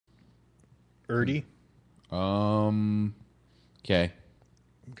Erdy. Okay.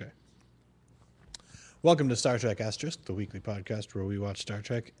 Okay. Welcome to Star Trek Asterisk, the weekly podcast where we watch Star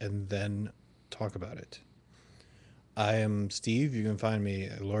Trek and then talk about it. I am Steve. You can find me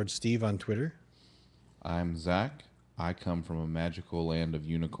at Lord Steve on Twitter. I'm Zach. I come from a magical land of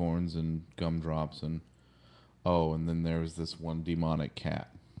unicorns and gumdrops and and then there's this one demonic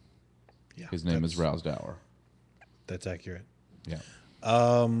cat. Yeah, His name is Rousdower. That's accurate. Yeah.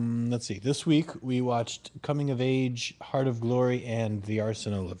 Let's see. This week we watched Coming of Age, Heart of Glory, and The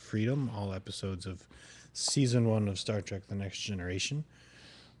Arsenal of Freedom, all episodes of Season 1 of Star Trek The Next Generation.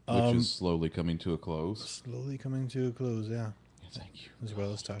 Which is slowly coming to a close. Slowly coming to a close, yeah. Thank you. As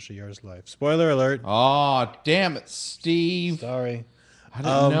well as Tasha Yar's life. Spoiler alert. Oh, damn it, Steve. Sorry. I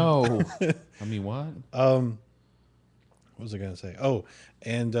didn't know. I mean, what? What was I going to say? Oh,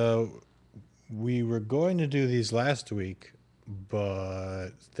 and we were going to do these last week, but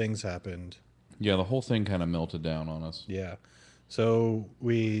things happened. Yeah, the whole thing kind of melted down on us. Yeah. So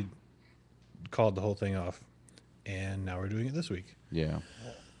we called the whole thing off, and now we're doing it this week. Yeah.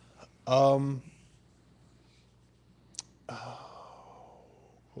 What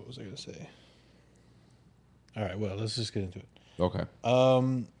was I going to say? All right, well, let's just get into it. Okay.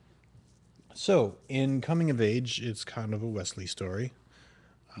 So, in Coming of Age, it's kind of a Wesley story.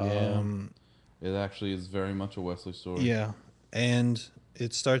 Yeah. It actually is very much a Wesley story. Yeah, and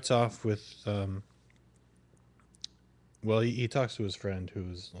it starts off with, he talks to his friend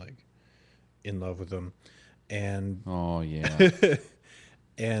who's, like, in love with him, and... Oh, yeah.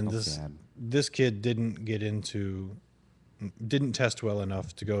 and this kid didn't test well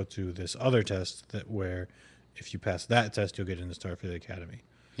enough to go to this other test where if you pass that test, you'll get into Starfleet Academy.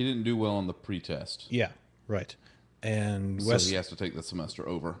 He didn't do well on the pre-test. Yeah, right. And so he has to take the semester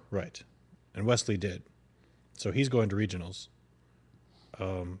over. Right. And Wesley did. So he's going to regionals.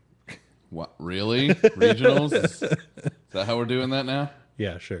 What? Really? Regionals? Is that how we're doing that now?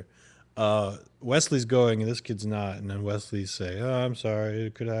 Yeah, sure. Wesley's going and this kid's not. And then Wesley's say, "Oh, I'm sorry.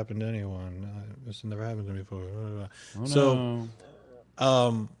 It could happen to anyone. This never happened to me before." Oh, so,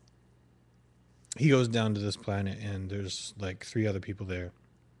 no. He goes down to this planet and there's like 3 other people there.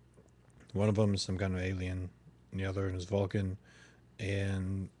 One of them is some kind of alien. And the other is Vulcan.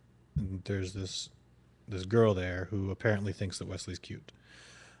 And there's this girl there who apparently thinks that Wesley's cute.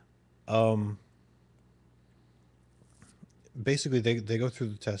 Basically, they go through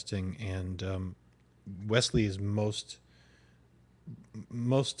the testing, and Wesley is most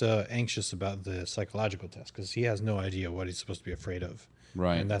anxious about the psychological test because he has no idea what he's supposed to be afraid of.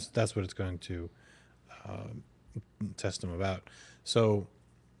 Right. And that's what it's going to test him about. So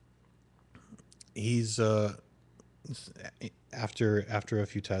he's after a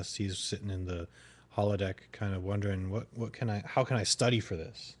few tests, he's sitting in the holodeck, kind of wondering how can I study for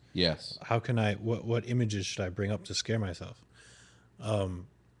this? Yes. How can I what images should I bring up to scare myself?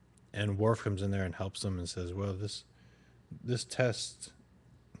 And Worf comes in there and helps him and says, "Well, this test,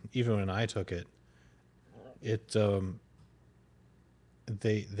 even when I took it,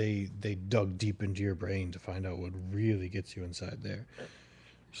 they dug deep into your brain to find out what really gets you inside there."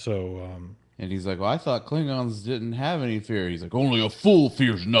 So and he's like, "Well, I thought Klingons didn't have any fear." He's like, "Only a fool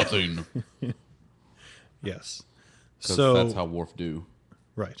fears nothing." Yes. So that's how Worf do.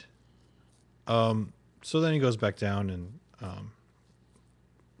 Right. So then he goes back down and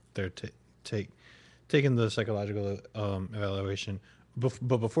they're taking the psychological evaluation.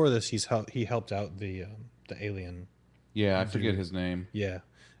 But before this, he helped out the alien. Yeah, I forget his name. Yeah,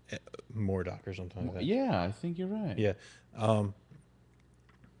 Mordock or something like that. Yeah, I think you're right. Yeah,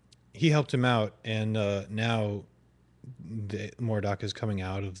 he helped him out, and now Mordock is coming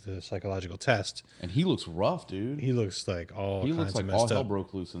out of the psychological test, and he looks rough, dude. He looks like all hell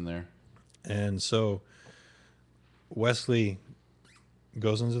broke loose in there. And so Wesley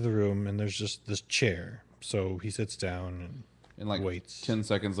goes into the room, and there's just this chair. So he sits down and like waits. 10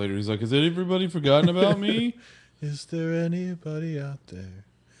 seconds later, he's like, "Has everybody forgotten about me? Is there anybody out there?"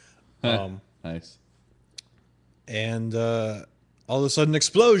 Nice. And all of a sudden,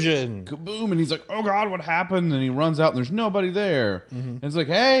 explosion! Kaboom! And he's like, "Oh God, what happened?" And he runs out, and there's nobody there. Mm-hmm. And it's like,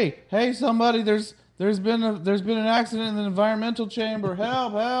 "Hey, somebody! There's been an accident in the environmental chamber.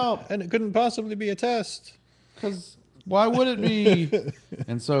 Help!" And it couldn't possibly be a test. Because why would it be?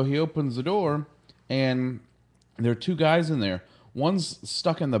 And so he opens the door, and there are 2 guys in there. One's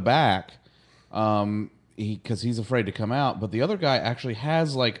stuck in the back, because he's afraid to come out. But the other guy actually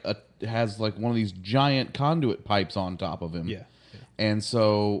has like one of these giant conduit pipes on top of him. Yeah. And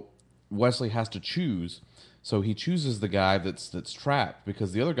so Wesley has to choose. So he chooses the guy that's trapped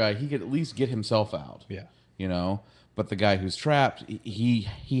because the other guy, he could at least get himself out. Yeah. You know? but the guy who's trapped,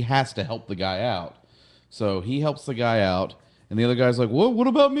 he has to help the guy out. So he helps the guy out, and the other guy's like, "What? What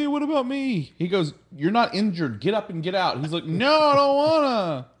about me? What about me?" He goes, "You're not injured. Get up and get out." He's like, "No, I don't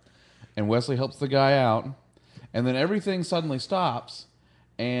wanna." And Wesley helps the guy out, and then everything suddenly stops,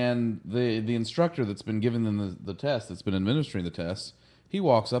 and the instructor that's been giving them the test, that's been administering the test, he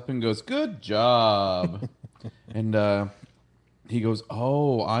walks up and goes, "Good job," and he goes,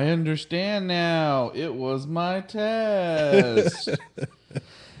 "Oh, I understand now. It was my test."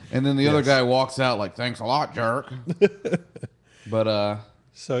 And then the other Yes. guy walks out like, "Thanks a lot, jerk." But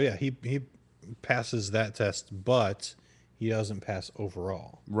So yeah, he passes that test, but he doesn't pass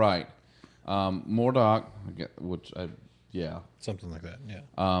overall. right, Mordock, yeah, Something like that.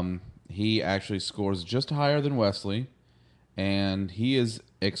 Yeah. he actually scores just higher than Wesley, and he is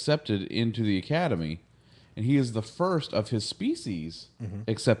accepted into the academy, and he is the first of his species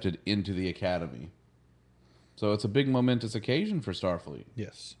accepted into the academy. So it's a big momentous occasion for Starfleet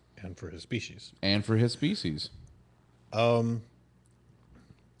Yes, and for his species. and for his species.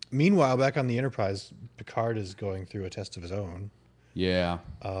 Meanwhile, back on the Enterprise, Picard is going through a test of his own. Yeah,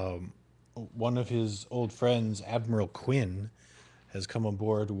 One of his old friends, Admiral Quinn, has come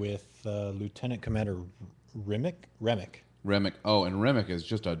aboard with Lieutenant Commander Remick. Remick. Oh, and Remick is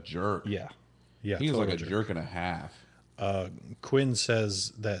just a jerk. Yeah, yeah, He is like total a jerk and a half. Quinn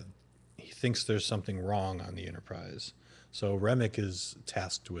says that he thinks there's something wrong on the Enterprise. So Remick is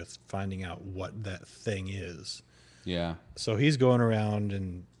tasked with finding out what that thing is. Yeah. So he's going around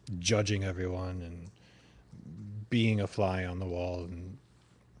and judging everyone and being a fly on the wall And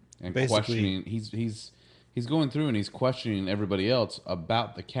basically questioning. He's going through and he's questioning everybody else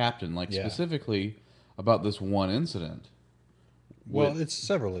about the captain, like Yeah. specifically about this one incident. well, it's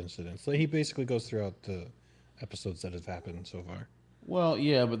several incidents. Like, he basically goes throughout the episodes that have happened so far. Well,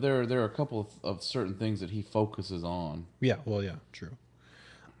 yeah, but there are a couple of certain things that he focuses on. Yeah, well, yeah, true.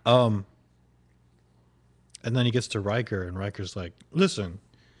 And then he gets to Riker, and Riker's like, "Listen,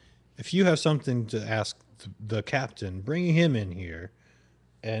 if you have something to ask the captain, bring him in here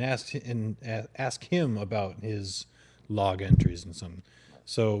and ask him about his log entries and something."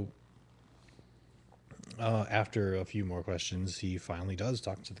 So after a few more questions, he finally does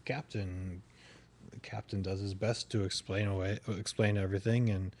talk to the captain. The captain does his best to explain everything,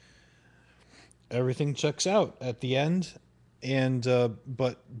 and everything checks out at the end. And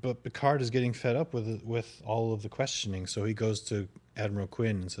but Picard is getting fed up with all of the questioning, so he goes to Admiral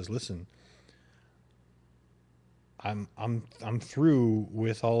Quinn and says, "Listen, I'm through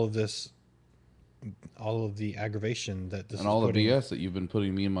with all of this, all of the aggravation that this And is all the putting." BS that you've been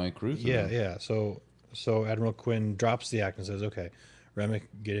putting me and my crew through. Yeah, yeah. So Admiral Quinn drops the act and says, "Okay, Remick,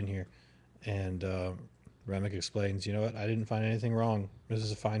 get in here." And Remick explains, "You know what? I didn't find anything wrong. This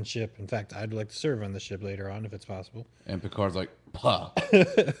is a fine ship. In fact, I'd like to serve on the ship later on if it's possible." And Picard's like, "Puh."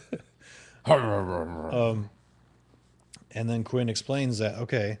 And then Quinn explains that,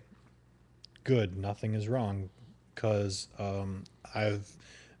 okay, good, nothing is wrong, because I've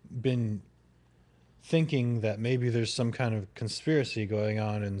been thinking that maybe there's some kind of conspiracy going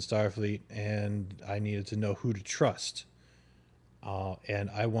on in Starfleet, and I needed to know who to trust. And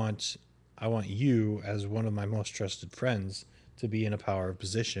I want you, as one of my most trusted friends, to be in a power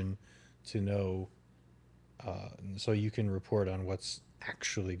position to know, so you can report on what's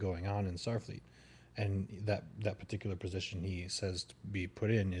actually going on in Starfleet. And that particular position he says to be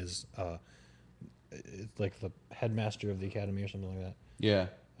put in is it's like the headmaster of the academy or something like that. Yeah.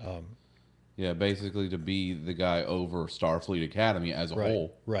 Yeah, basically to be the guy over Starfleet Academy as a Right,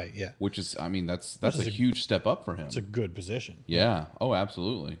 whole. right, yeah. Which is, I mean, that's is a huge step up for him. It's a good position. Yeah. Oh,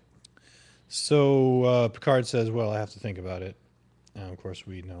 absolutely. So Picard says, "Well, I have to think about it." And of course,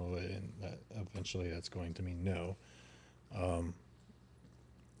 we know that eventually that's going to mean no.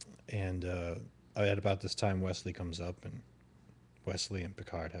 And at about this time, Wesley comes up, and Wesley and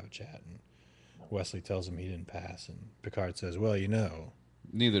Picard have a chat. And Wesley tells him he didn't pass, and Picard says, "Well, you know,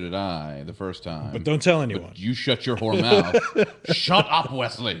 Neither did I the first time. but don't tell anyone." You shut your whore mouth. Shut up,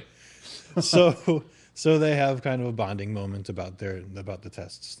 Wesley. So they have kind of a bonding moment about the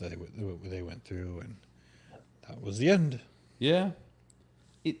tests that they went through, and that was the end. Yeah.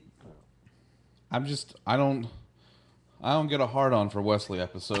 It. I don't get a hard on for Wesley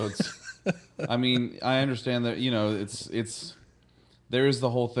episodes. I mean, I understand that, it's there is the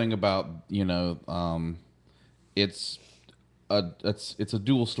whole thing about, it's a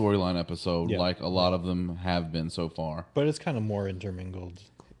dual storyline episode, Yeah, like a lot of them have been so far. But it's kind of more intermingled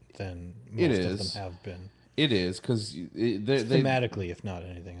than It most is. of them have been. It is because they Thematically, if not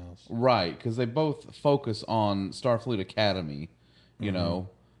anything else. right, because they both focus on Starfleet Academy, you know,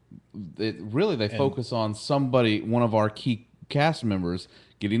 They And focus on somebody, one of our key cast members,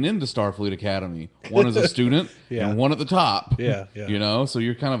 getting into Starfleet Academy. One is a student, yeah, and one at the top. yeah, yeah, You know, so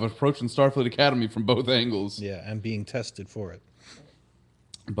you're kind of approaching Starfleet Academy from both angles. yeah, and being tested for it.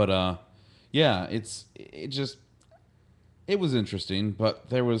 But yeah, it just it was interesting, but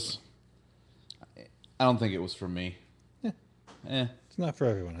there was I don't think it was for me. Yeah, Eh, it's not for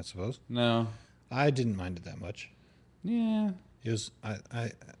everyone, I suppose. no, I didn't mind it that much. yeah, It was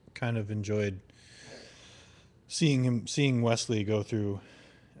I kind of enjoyed seeing Wesley go through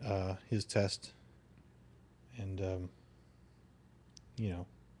his test and you know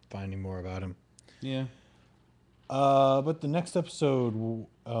finding more about him. yeah, But the next episode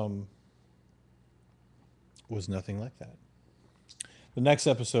was nothing like that. The next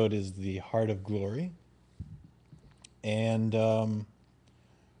episode is the Heart of Glory, and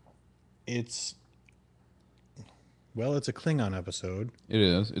it's it's a Klingon episode. it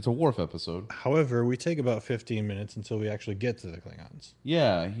is. It's a Worf episode. However, we take about 15 minutes until we actually get to the Klingons.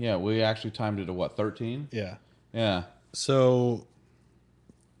 Yeah, yeah. We actually timed it to what, 13? Yeah. Yeah. So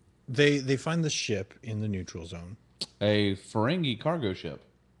they find the ship in the neutral zone. A Ferengi cargo ship,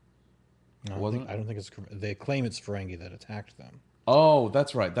 wasn't it? I don't think it's. They claim it's Ferengi that attacked them. Oh,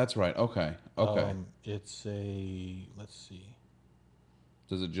 that's right. That's right. Okay. Okay. It's a. Let's see.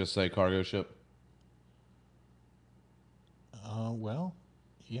 Does it just say cargo ship? Well,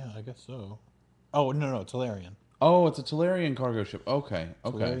 yeah, I guess so. Oh no, Talarian. Oh, it's a Talarian cargo ship. Okay.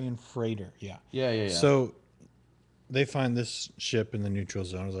 Okay. Talarian freighter. Yeah. Yeah, yeah, yeah. So they find this ship in the neutral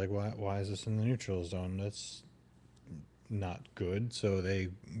zone. I was like, why is this in the neutral zone? That's not good. So they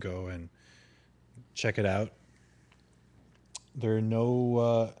go and check it out. There are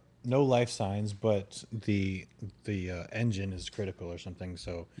no life signs, but the engine is critical or something.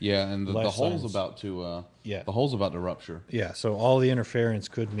 So Yeah, and the life hole's signs. about to Yeah, the hole's about to rupture. yeah. So all the interference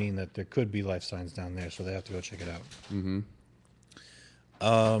could mean that there could be life signs down there. So they have to go check it out. Mm-hmm.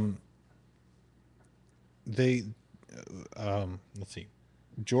 They let's see.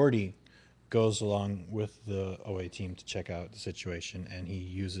 Jordy goes along with the OA team to check out the situation, and he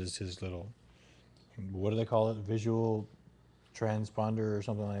uses his little, what do they call it? Visual transponder or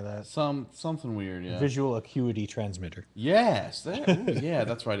something like that. Something weird, yeah. Visual acuity transmitter. Yes, yeah,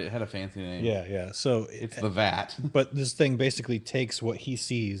 that's right. It had a fancy name. Yeah, yeah. So, It's the VAT but this thing basically takes what he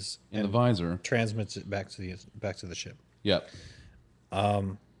sees in the and visor. transmits it back to the ship. Yep.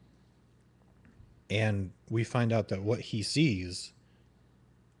 And we find out that what he sees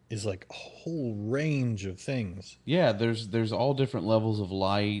is like a whole range of things. Yeah, there's all different levels of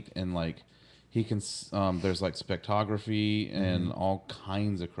light and like he can there's like spectrography and all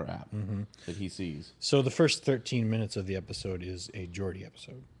kinds of crap that he sees. So the first 13 minutes of the episode is a Geordie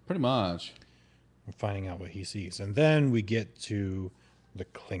episode. Pretty much. We're finding out what he sees. And then we get to the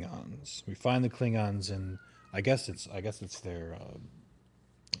Klingons. We find the Klingons and I guess it's their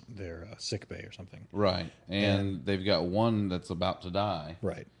sick bay or something. Right. And they've got one that's about to die.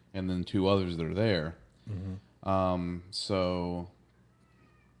 Right. And then two others that are there. So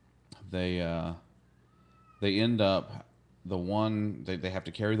they end up the one they have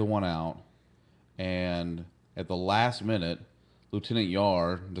to carry the one out, and at the last minute, Lieutenant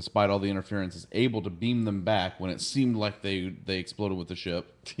Yar, despite all the interference, is able to beam them back when it seemed like they exploded with the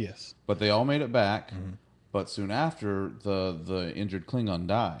ship. Yes. But they all made it back. But soon after, the injured Klingon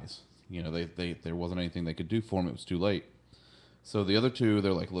dies. You know, there wasn't anything they could do for him. It was too late. So the other two,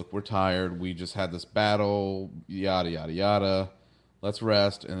 they're like, look, we're tired. We just had this battle, yada, yada, yada. Let's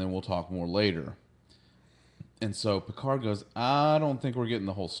rest, and then we'll talk more later. And so Picard goes, I don't think we're getting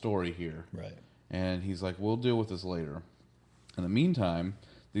the whole story here. Right. And he's like, we'll deal with this later. In the meantime,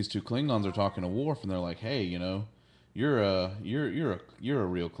 these two Klingons are talking to Worf, and they're like, hey, you know, you're a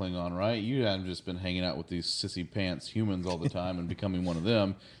real Klingon, right? You haven't just been hanging out with these sissy pants humans all the time and becoming one of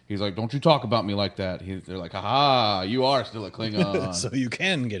them. He's like, don't you talk about me like that. They're like, haha, you are still a Klingon. So you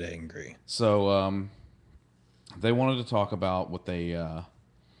can get angry. So they wanted to talk about what they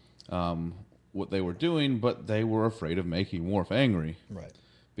were doing, but they were afraid of making Worf angry. Right.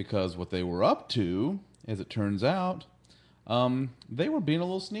 Because what they were up to, as it turns out, they were being a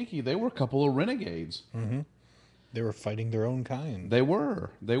little sneaky. They were a couple of renegades. They were fighting their own kind. They were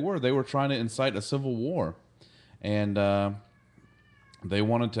trying to incite a civil war, and they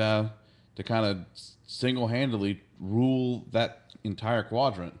wanted to kind of single-handedly rule that entire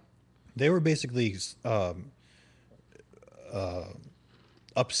quadrant. They were basically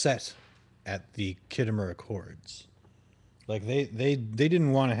upset at the Khitomer Accords. Like they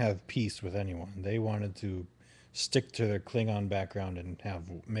didn't want to have peace with anyone. They wanted to stick to their Klingon background and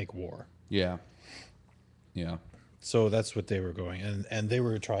make war. Yeah, yeah. So that's what they were going, and they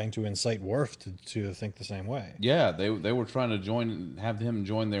were trying to incite Worf to think the same way. Yeah, they were trying to have him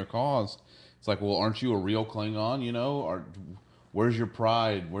join their cause. It's like, well, aren't you a real Klingon? You know, where's your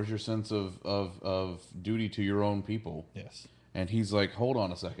pride? Where's your sense of duty to your own people? Yes. And he's like, hold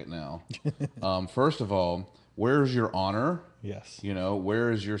on a second now. First of all, where's your honor? Yes. You know,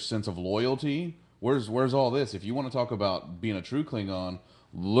 where is your sense of loyalty? Where's all this? If you want to talk about being a true Klingon,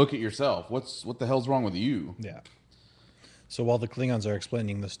 look at yourself. What the hell's wrong with you? Yeah. So while the Klingons are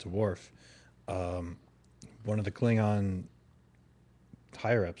explaining this to Worf, one of the Klingon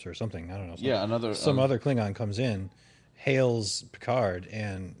higher ups or something, I don't know, Yeah, another some other Klingon comes in, hails Picard,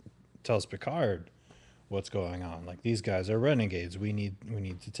 and tells Picard what's going on. Like, these guys are renegades. We need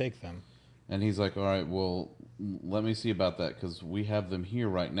to take them. and he's like, all right, well, let me see about that because we have them here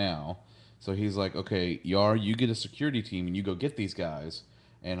right now. So he's like, okay, Yar, you get a security team and you go get these guys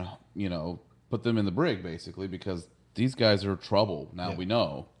and, you know, put them in the brig basically because these guys are trouble. Now Yeah. we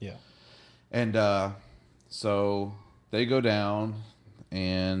know. Yeah. And so they go down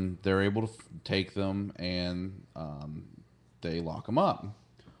and they're able to take them and they lock them up.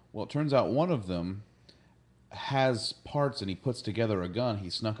 Well, it turns out one of them has parts and he puts together a gun. He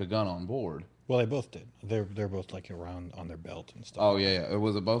snuck a gun on board. Well, they both did. They're both like around on their belt and stuff. Oh, yeah, yeah.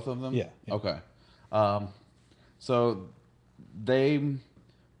 Was it both of them? Yeah, yeah. Okay. Um, so they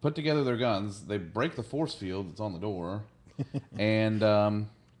put together their guns. They break the force field that's on the door. And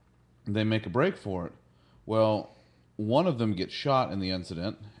they make a break for it. Well, one of them gets shot in the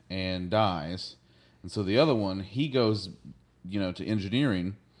incident and dies. And so the other one, he goes, you know, to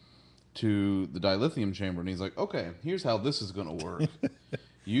engineering to the dilithium chamber and he's like, okay, here's how this is going to work.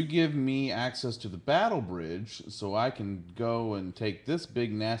 You give me access to the battle bridge so I can go and take this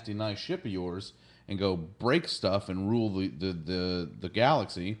big, nasty, nice ship of yours and go break stuff and rule the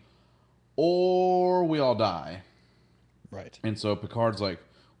galaxy, or we all die. Right. And so Picard's like,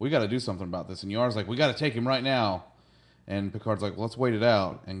 we got to do something about this. And Yar's like, we got to take him right now. And Picard's like, let's wait it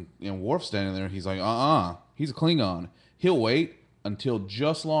out. And Worf's standing there. He's like, he's a Klingon. He'll wait until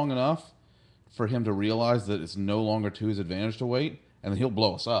just long enough for him to realize that it's no longer to his advantage to wait. And then he'll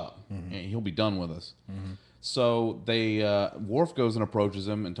blow us up. Mm-hmm. And he'll be done with us. Mm-hmm. So Worf goes and approaches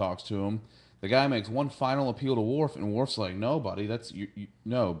him and talks to him. The guy makes one final appeal to Worf, and Worf's like, "No, buddy, that's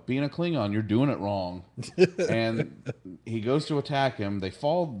no. Being a Klingon, you're doing it wrong." And he goes to attack him. They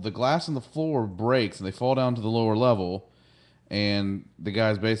fall. The glass on the floor breaks, and they fall down to the lower level. And the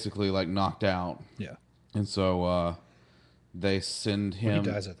guy's basically like knocked out. Yeah. And so they send him. Well,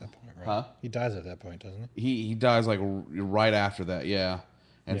 he dies at that point, right? Huh? He dies at that point, doesn't He dies like right after that, yeah.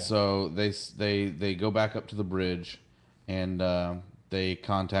 And Yeah. so they go back up to the bridge, and they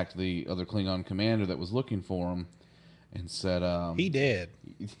contact the other Klingon commander that was looking for him, and said, he? He did.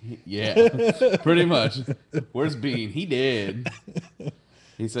 Yeah, pretty much. Where's Bean? He did.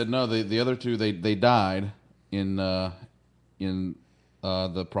 He said no. The other two they died in the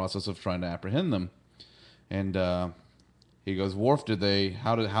process of trying to apprehend them, and he goes, Worf,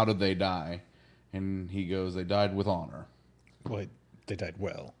 how did they die? And he goes, they died with honor. Well, they died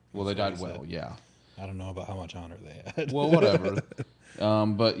well. Well, they died well, yeah. I don't know about how much honor they had. Well, whatever.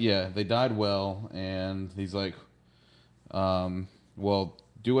 But yeah, they died well, and he's like, well,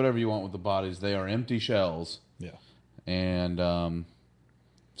 do whatever you want with the bodies. They are empty shells. Yeah. And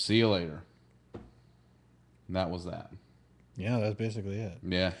see you later. And that was that. Yeah, that's basically it.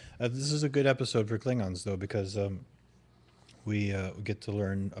 Yeah. This is a good episode for Klingons, though, because we get to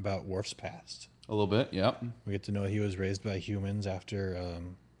learn about Worf's past. A little bit, yep. We get to know he was raised by humans after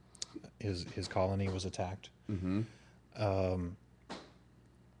his colony was attacked. Mm-hmm.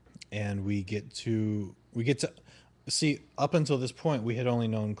 And we get to see, up until this point we had only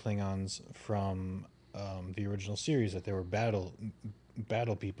known Klingons from the original series, that they were battle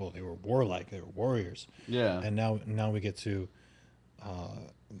people, they were warlike, they were warriors. Yeah. And now we get to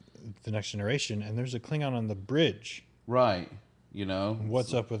the next generation, and there's a Klingon on the bridge. Right. You know,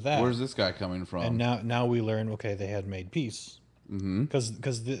 What's up with that? Where's this guy coming from? And now we learn, okay, they had made peace. Mm-hmm.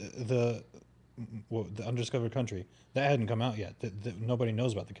 Because the undiscovered country, that hadn't come out yet. Nobody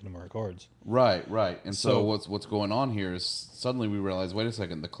knows about the Kintamura Accords. Right. And so So- what's going on here is suddenly we realize, wait a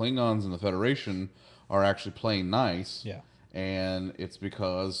second, the Klingons and the Federation are actually playing nice. Yeah. And it's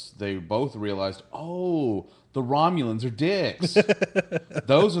because they both realized, oh, the Romulans are dicks.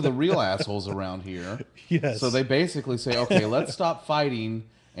 Those are the real assholes around here. Yes. So they basically say, okay, let's stop fighting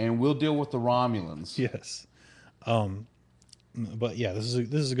and we'll deal with the Romulans. Yes. But yeah, this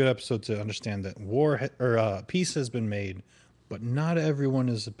is a good episode to understand that peace has been made, but not everyone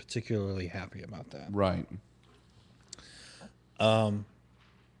is particularly happy about that. Right.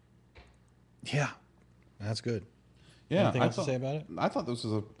 Yeah, that's good. Yeah, Anything else to say about it? I thought this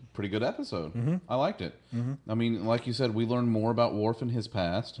was a pretty good episode. Mm-hmm. I liked it. Mm-hmm. I mean, like you said, we learn more about Worf and his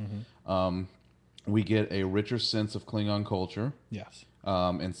past. Mm-hmm. We get a richer sense of Klingon culture, Yes.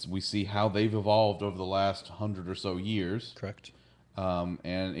 and we see how they've evolved over the last 100 or so years. Correct.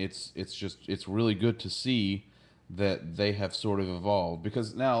 And it's really good to see that they have sort of evolved,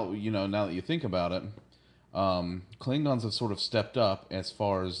 because now now that you think about it, Klingons have sort of stepped up as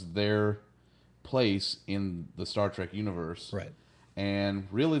far as their place in the Star Trek universe. Right. And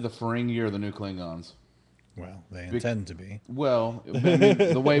really, the Ferengi are the new Klingons. Well, they intend to be. Well, I mean,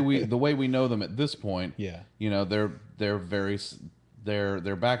 the way we know them at this point, Yeah. they're very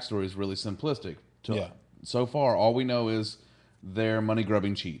their backstory is really simplistic. Yeah. So far, all we know is they're money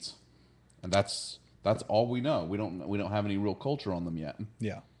grubbing cheats, and that's all we know. We don't have any real culture on them yet.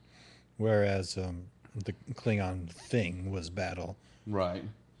 Yeah. Whereas the Klingon thing was battle. Right.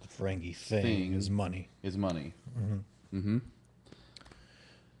 The Ferengi thing is money. Is money.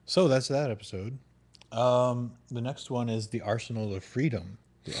 So that's that episode. The next one is the Arsenal of Freedom.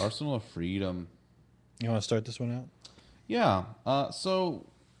 The Arsenal of Freedom. You want to start this one out? Yeah. So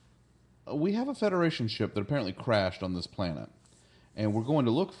we have a Federation ship that apparently crashed on this planet, and we're going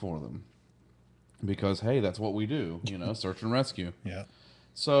to look for them because, hey, that's what we do. Search and rescue. Yeah.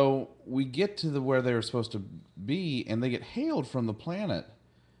 So we get to where they're supposed to be, and they get hailed from the planet,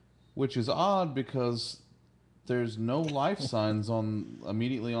 which is odd because there's no life signs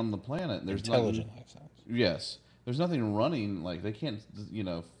immediately on the planet. There's Intelligent life signs. Yes, there's nothing running. Like they can't,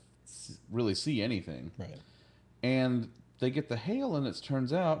 really see anything. Right. And they get the hail, and it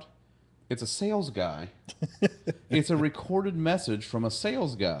turns out it's a sales guy. It's a recorded message from a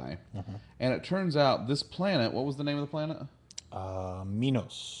sales guy, and it turns out this planet. What was the name of the planet?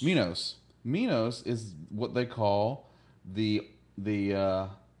 Minos. Minos. Minos is what they call the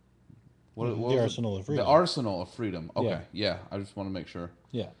what was Arsenal of Freedom. The Arsenal of Freedom. Okay, Yeah. yeah. I just want to make sure.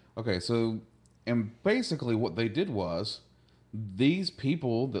 Yeah. Okay, so and basically what they did was these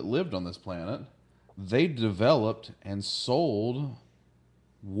people that lived on this planet, they developed and sold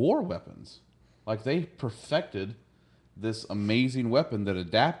war weapons. Like they perfected this amazing weapon that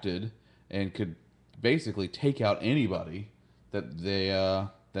adapted and could basically take out anybody that they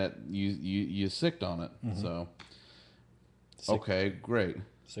that you sicked on it. So okay, great.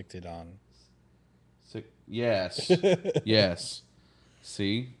 Sicked it on. Yes. Yes.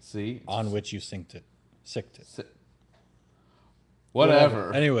 See? On which you sicked it. Sicked it.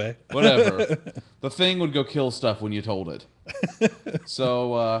 Whatever. Anyway. Whatever. The thing would go kill stuff when you told it.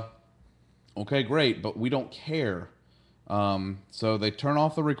 So, okay, great, but we don't care. So they turn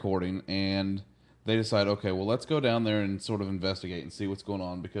off the recording and they decide, okay, well, let's go down there and sort of investigate and see what's going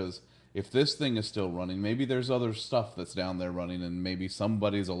on, because if this thing is still running, maybe there's other stuff that's down there running and maybe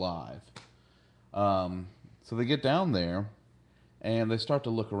somebody's alive. So they get down there and they start to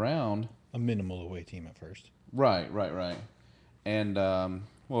look around. A minimal away team at first. Right. And what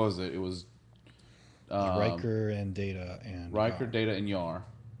was it? It was Riker and Data and Riker, Yar. Data, and Yar.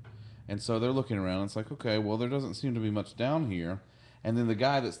 And so they're looking around. It's like, okay, well, there doesn't seem to be much down here. And then the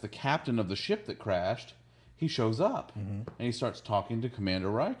guy that's the captain of the ship that crashed, he shows up. And he starts talking to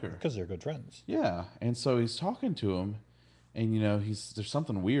Commander Riker. Because they're good friends. Yeah. And so he's talking to him. And, there's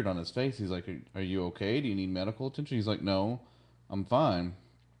something weird on his face. He's like, are you okay? Do you need medical attention? He's like, no, I'm fine.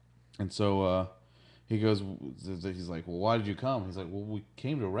 And so he's like, well, why did you come? He's like, well, we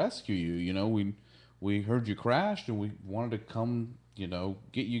came to rescue you. We heard you crashed and we wanted to come,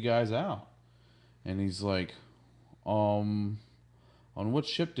 get you guys out. And he's like, on what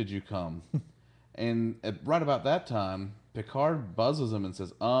ship did you come? And right about that time, Picard buzzes him and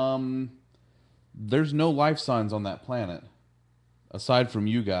says, there's no life signs on that planet aside from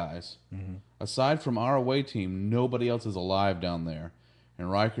you guys. Aside from our away team, nobody else is alive down there.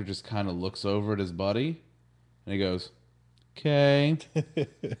 And Riker just kind of looks over at his buddy and he goes, okay.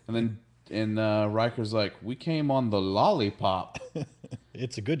 And Riker's like, we came on the Lollipop.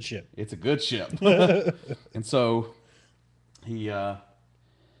 It's a good ship. It's a good ship. And so he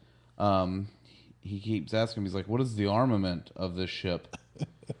keeps asking him, he's like, what is the armament of this ship?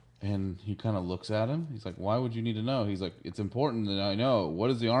 And he kind of looks at him. He's like, why would you need to know? He's like, it's important that I know. What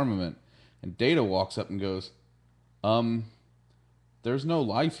is the armament? And Data walks up and goes, there's no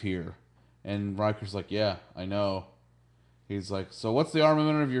life here. And Riker's like, yeah, I know. He's like, so what's the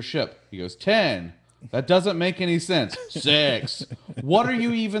armament of your ship? He goes, 10. That doesn't make any sense. 6. What are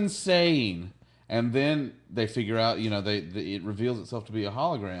you even saying? And then they figure out, it reveals itself to be a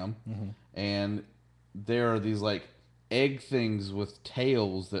hologram. And there are these like egg things with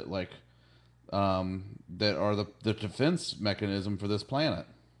tails that that are the defense mechanism for this planet.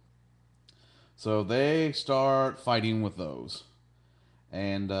 So they start fighting with those.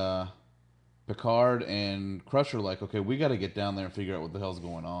 And Picard and Crusher are like, okay, we got to get down there and figure out what the hell's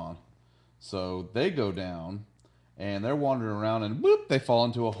going on. So they go down and they're wandering around and boop, they fall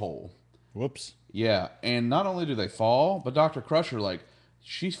into a hole. Whoops. Yeah, and not only do they fall, but Dr. Crusher, like,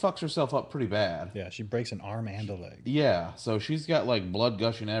 she fucks herself up pretty bad. Yeah, she breaks an arm and a leg. Yeah, so she's got like blood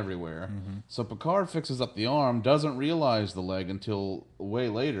gushing everywhere. So Picard fixes up the arm, doesn't realize the leg until way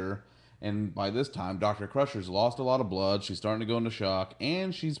later, and by this time, Dr. Crusher's lost a lot of blood. She's starting to go into shock,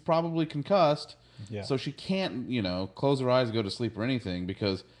 and she's probably concussed. Yeah. So she can't, close her eyes, go to sleep, or anything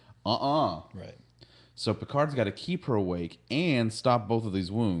because, Right. So Picard's got to keep her awake and stop both of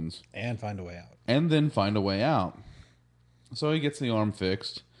these wounds, And find a way out. and then find a way out. So he gets the arm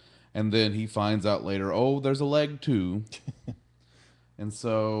fixed, and then he finds out later, oh, there's a leg too. And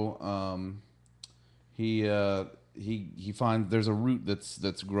so he finds there's a root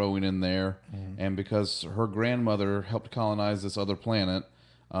that's growing in there, and because her grandmother helped colonize this other planet,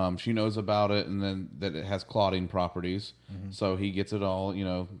 she knows about it, and then that it has clotting properties. So he gets it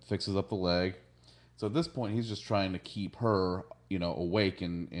all, fixes up the leg. So at this point, he's just trying to keep her, awake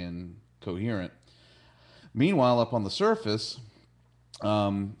and coherent. Meanwhile, up on the surface,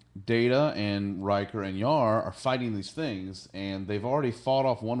 Data and Riker and Yar are fighting these things, and they've already fought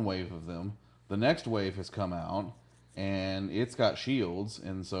off one wave of them. The next wave has come out, and it's got shields,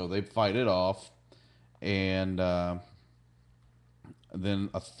 and so they fight it off. And then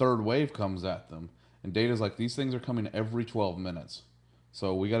a third wave comes at them, and Data's like, these things are coming every 12 minutes,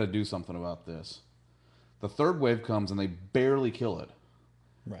 so we got to do something about this. The third wave comes, and they barely kill it.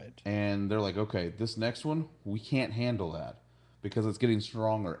 Right. And they're like, okay, this next one, we can't handle that because it's getting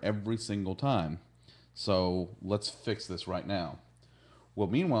stronger every single time. So let's fix this right now. Well,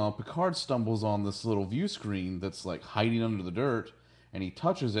 meanwhile, Picard stumbles on this little view screen that's like hiding under the dirt, and he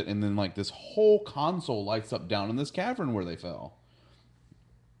touches it, and then like this whole console lights up down in this cavern where they fell.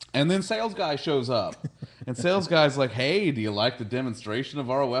 And then Sales Guy shows up. And Sales Guy's like, hey, do you like the demonstration of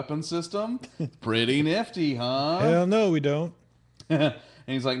our weapon system? Pretty nifty, huh? Hell no, we don't. And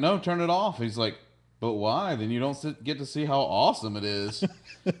he's like, no, turn it off. He's like, but why? Then you don't get to see how awesome it is.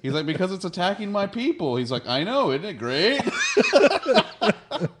 He's like, because it's attacking my people. He's like, I know, isn't it great?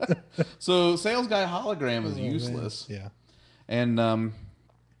 So Sales Guy hologram is useless. Man. Yeah. And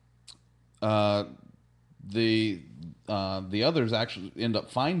the others actually end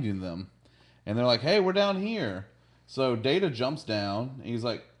up finding them. And they're like, hey, we're down here. So Data jumps down. And he's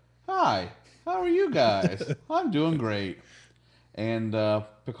like, hi, how are you guys? I'm doing great. And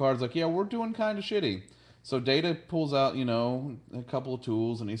Picard's like, yeah, we're doing kind of shitty. So Data pulls out, a couple of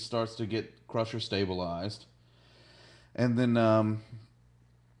tools, and he starts to get Crusher stabilized. And then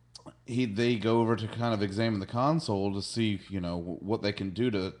they go over to kind of examine the console to see, what they can do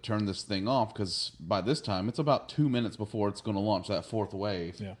to turn this thing off. Because by this time, it's about 2 minutes before it's going to launch that fourth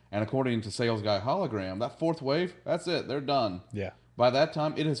wave. Yeah. And according to Sales Guy hologram, that fourth wave, that's it. They're done. Yeah. By that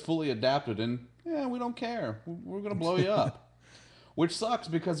time, it has fully adapted, and yeah, we don't care. We're going to blow you up. Which sucks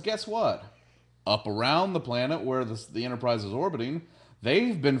because guess what? Up around the planet where the Enterprise is orbiting,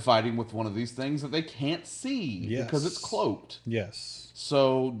 they've been fighting with one of these things that they can't see because it's cloaked. Yes.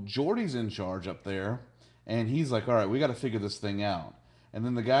 So Geordi's in charge up there, and he's like, all right, we got to figure this thing out. And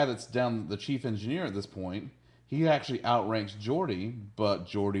then the guy that's down, the chief engineer at this point, he actually outranks Geordi, but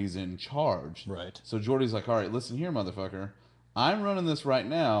Geordi's in charge. Right. So Geordi's like, all right, listen here, motherfucker. I'm running this right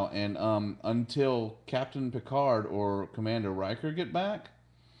now, and until Captain Picard or Commander Riker get back,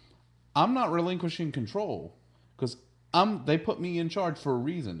 I'm not relinquishing control because they put me in charge for a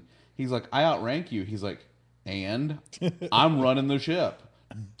reason. He's like, I outrank you. He's like, and I'm running the ship,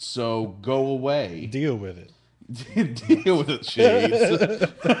 so go away. Deal with it. Deal with it, Shades.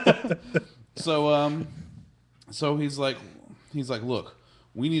 So he's like, look,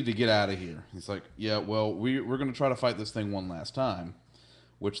 we need to get out of here. He's like, yeah, well, we're going to try to fight this thing one last time,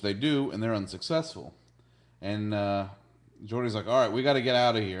 which they do, and they're unsuccessful. And Jordy's like, all right, we got to get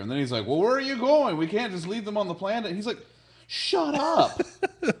out of here. And then he's like, well, where are you going? We can't just leave them on the planet. And he's like, shut up.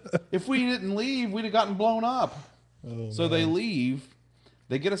 If we didn't leave, we'd have gotten blown up. So they leave.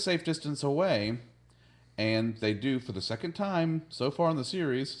 They get a safe distance away. And they do, for the second time so far in the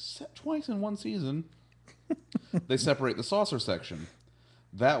series, twice in one season, they separate the saucer section.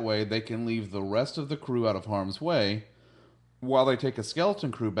 That way, they can leave the rest of the crew out of harm's way while they take a skeleton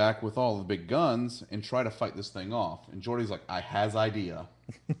crew back with all the big guns and try to fight this thing off. And Geordi's like, I has idea.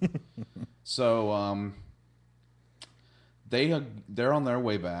 So they're on their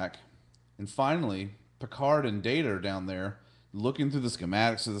way back. And finally, Picard and Data are down there looking through the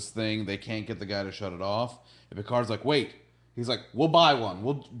schematics of this thing. They can't get the guy to shut it off. And Picard's like, wait, He's like, we'll buy one.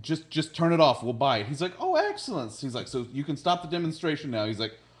 We'll just turn it off. We'll buy it. He's like, oh, excellent. He's like, so you can stop the demonstration now. He's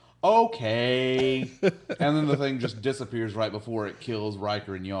like, okay. And then the thing just disappears right before it kills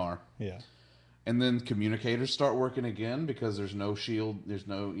Riker and Yar. Yeah. And then communicators start working again because there's no shield, there's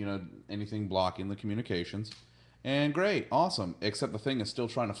no, anything blocking the communications. And great, awesome. Except the thing is still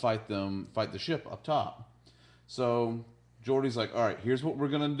trying to fight the ship up top. So Geordi's like, all right, here's what we're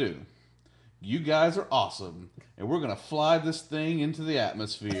gonna do. You guys are awesome, and we're gonna fly this thing into the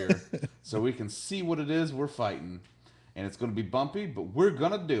atmosphere so we can see what it is we're fighting. And it's gonna be bumpy, but we're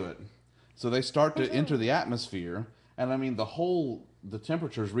gonna do it. So they start to enter the atmosphere, and I mean the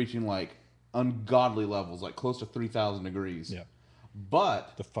temperature is reaching like ungodly levels, like close to 3,000 degrees. Yeah.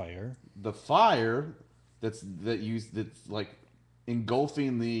 But The fire. the fire that's like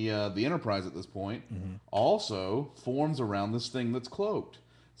engulfing the Enterprise at this point also forms around this thing that's cloaked.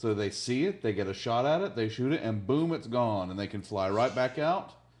 So they see it, they get a shot at it, they shoot it, and boom, it's gone, and they can fly right back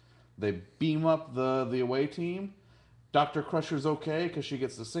out. They beam up the away team. Dr. Crusher's okay because she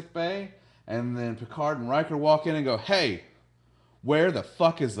gets to sick bay, and then Picard and Riker walk in and go, "Hey, where the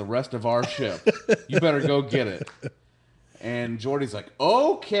fuck is the rest of our ship? You better go get it." And Geordi's like,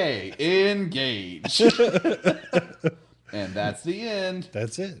 "Okay, engage." And that's the end.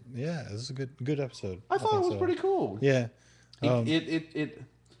 That's it. Yeah, this is a good episode. I thought it think was so. pretty cool. Yeah.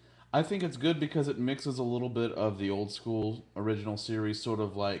 I think it's good because it mixes a little bit of the old school original series, sort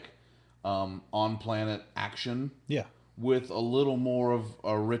of like on planet action, Yeah. with a little more of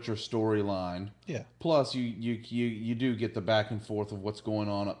a richer storyline. Yeah. Plus, you do get the back and forth of what's going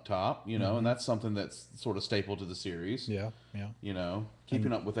on up top, and that's something that's sort of staple to the series. Yeah. Yeah.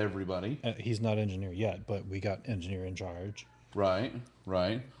 Keeping up with everybody. He's not engineer yet, but we got engineer in charge. Right.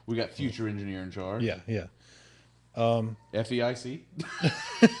 We got future engineer in charge. Yeah. Yeah. FEIC.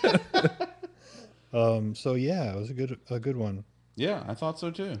 So yeah, it was a good one. Yeah, I thought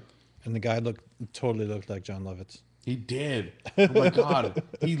so too. And the guy totally looked like John Lovitz. He did. Oh my god,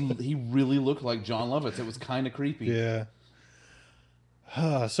 he really looked like John Lovitz. It was kind of creepy. Yeah.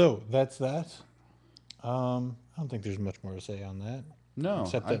 So that's that. I don't think there's much more to say on that. No,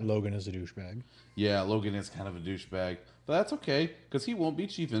 Except that Logan is a douchebag. Yeah, Logan is kind of a douchebag, but that's okay because he won't be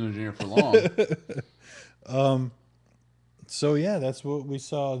chief engineer for long. So yeah, that's what we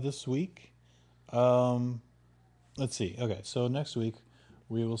saw this week. Let's see. Okay, so next week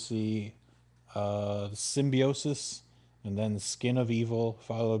we will see the Symbiosis, and then Skin of Evil,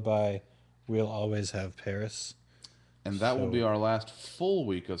 followed by We'll Always Have Paris. And that will be our last full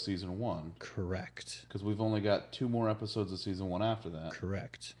week of season 1. Correct. Because we've only got 2 more episodes of season 1 after that.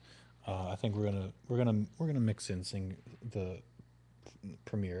 Correct. I think we're gonna mix in the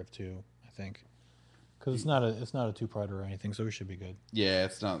premiere of 2. I think. Because it's not a 2-parter or anything, so we should be good. Yeah,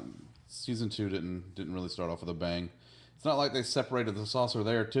 it's not. Season 2 didn't really start off with a bang. It's not like they separated the saucer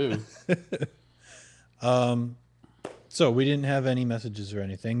there too. So we didn't have any messages or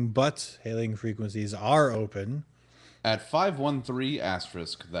anything, but hailing frequencies are open at 513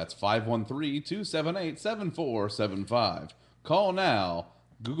 asterisk. That's 513-278-7475. Call now.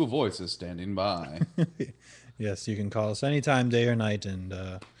 Google Voice is standing by. Yes, you can call us anytime, day or night, and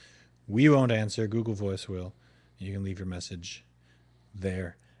we won't answer. Google Voice will. You can leave your message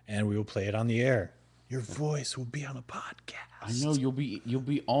there, and we will play it on the air. Your voice will be on a podcast. I know you'll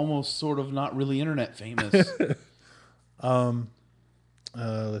be almost sort of not really internet famous.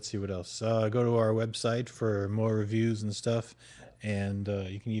 Let's see what else. Go to our website for more reviews and stuff, and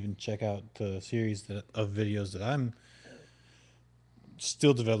you can even check out the series of videos that I'm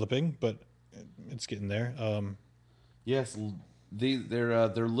still developing, but it's getting there. Yes,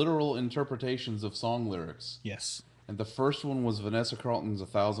 they're literal interpretations of song lyrics. Yes. And the first one was Vanessa Carlton's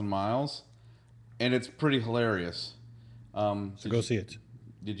 1,000 Miles, and it's pretty hilarious. So go see it.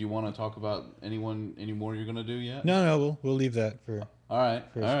 Did you want to talk about any more you're gonna do yet? No, we'll leave that for all right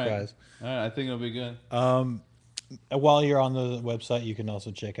for a surprise. All right, I think it'll be good. While you're on the website, you can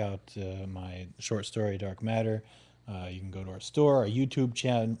also check out my short story Dark Matter. You can go to our store, our YouTube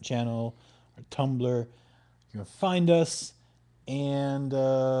channel, our Tumblr. You can find us, and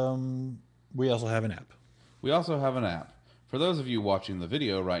we also have an app. For those of you watching the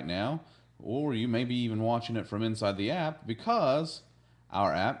video right now, or you may be even watching it from inside the app, because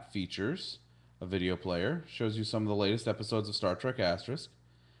our app features a video player, shows you some of the latest episodes of Star Trek Asterisk,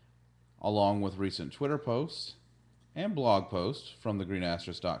 along with recent Twitter posts and blog posts from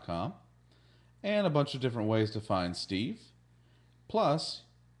thegreenasterisk.com, and a bunch of different ways to find Steve. Plus,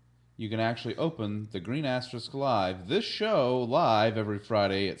 you can actually open the Green Asterisk Live, this show live every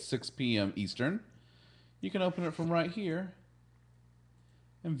Friday at 6 p.m. Eastern. You can open it from right here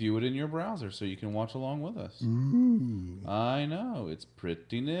and view it in your browser so you can watch along with us. Ooh. I know. It's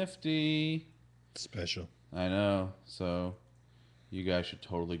pretty nifty. Special. I know. So you guys should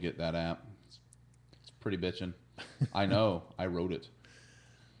totally get that app. It's pretty bitchin'. I know. I wrote it.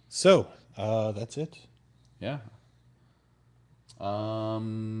 So, that's it. Yeah. I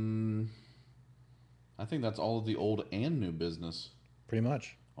think that's all of the old and new business. Pretty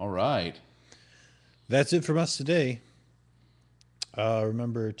much. All right. That's it from us today.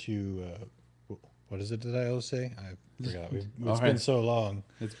 Remember to, what is it that I always say? I forgot. It's been so long.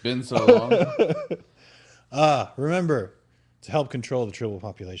 It's been so long. Remember to help control the tribal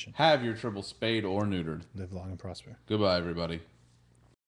population. Have your tribble spayed or neutered. Live long and prosper. Goodbye, everybody.